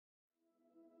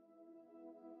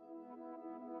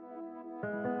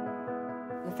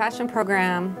fashion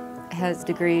program has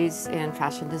degrees in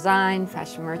fashion design,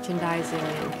 fashion merchandising,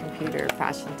 and computer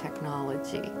fashion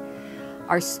technology.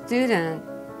 Our student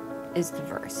is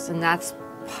diverse, and that's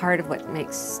part of what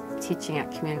makes teaching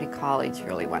at community college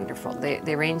really wonderful.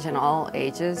 They range in all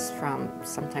ages, from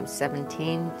sometimes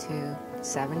 17 to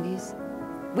 70s.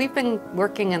 We've been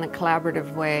working in a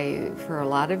collaborative way for a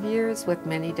lot of years with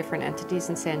many different entities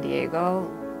in San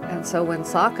Diego. And so when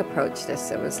Salk approached us,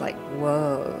 it was like,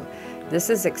 whoa, this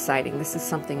is exciting. This is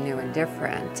something new and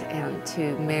different. And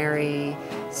to marry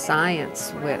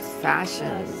science with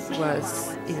fashion was,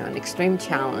 an extreme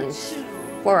challenge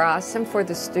for us and for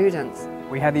the students.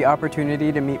 We had the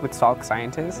opportunity to meet with Salk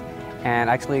scientists and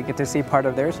actually get to see part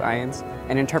of their science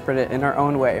and interpret it in our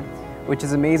own way, which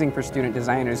is amazing for student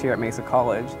designers here at Mesa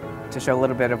College to show a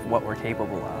little bit of what we're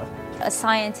capable of. A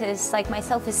scientist like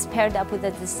myself is paired up with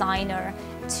a designer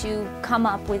to come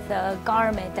up with a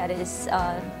garment that is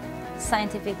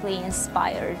scientifically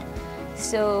inspired.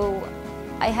 So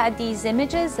I had these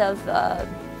images of a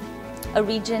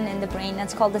region in the brain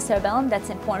that's called the cerebellum that's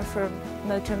important for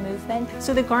motor movement.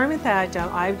 So the garment that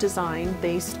I've designed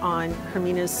based on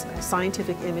Hermina's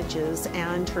scientific images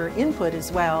and her input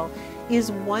as well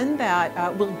is one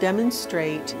that will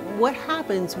demonstrate what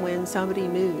happens when somebody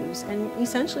moves. And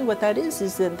essentially what that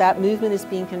is that that movement is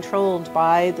being controlled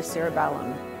by the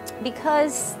cerebellum.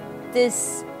 Because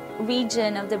this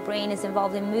region of the brain is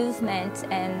involved in movement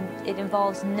and it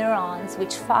involves neurons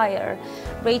which fire,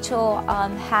 Rachel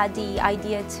had the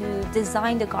idea to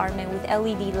design the garment with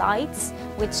LED lights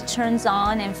which turns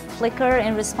on and flicker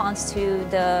in response to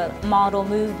the model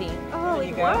moving. Oh,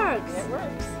 it works! It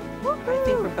works. I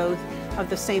think we're both of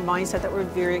the same mindset that we're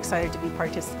very excited to be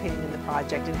participating in the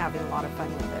project and having a lot of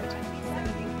fun with it.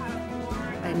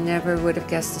 I never would have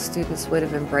guessed the students would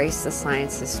have embraced the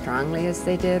science as strongly as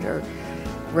they did, or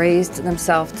raised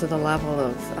themselves to the level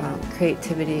of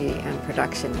creativity and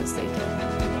production as they did.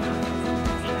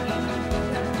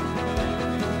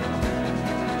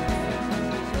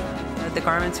 The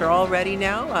garments are all ready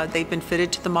now. They've been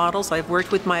fitted to the models. I've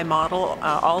worked with my model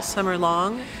all summer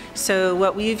long. So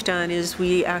what we've done is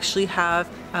we actually have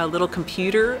a little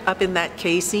computer up in that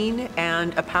casing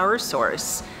and a power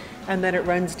source. And then it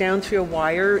runs down through a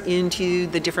wire into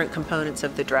the different components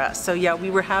of the dress. So yeah, we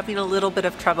were having a little bit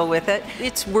of trouble with it.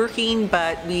 It's working,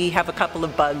 but we have a couple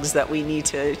of bugs that we need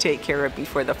to take care of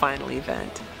before the final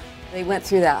event. They went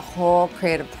through that whole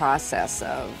creative process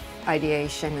of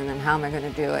ideation, and then how am I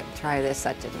going to do it? Try this,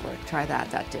 that didn't work. Try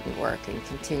that didn't work, and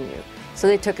continue. So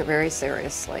they took it very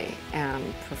seriously and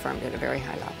performed at a very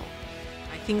high level.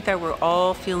 I think that we're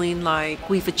all feeling like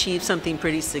we've achieved something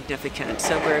pretty significant.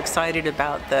 So we're excited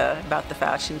about the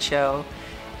fashion show.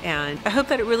 And I hope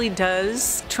that it really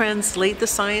does translate the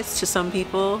science to some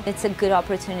people. It's a good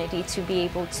opportunity to be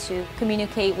able to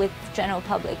communicate with the general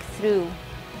public through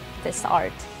this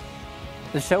art.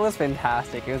 The show was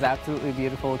fantastic. It was absolutely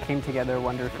beautiful. It came together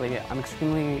wonderfully. I'm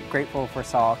extremely grateful for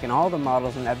Salk and all the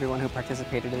models and everyone who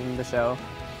participated in the show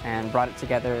and brought it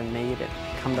together and made it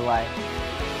come to life.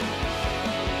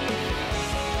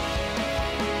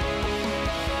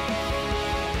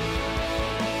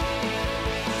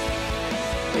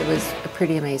 It was a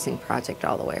pretty amazing project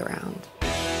all the way around.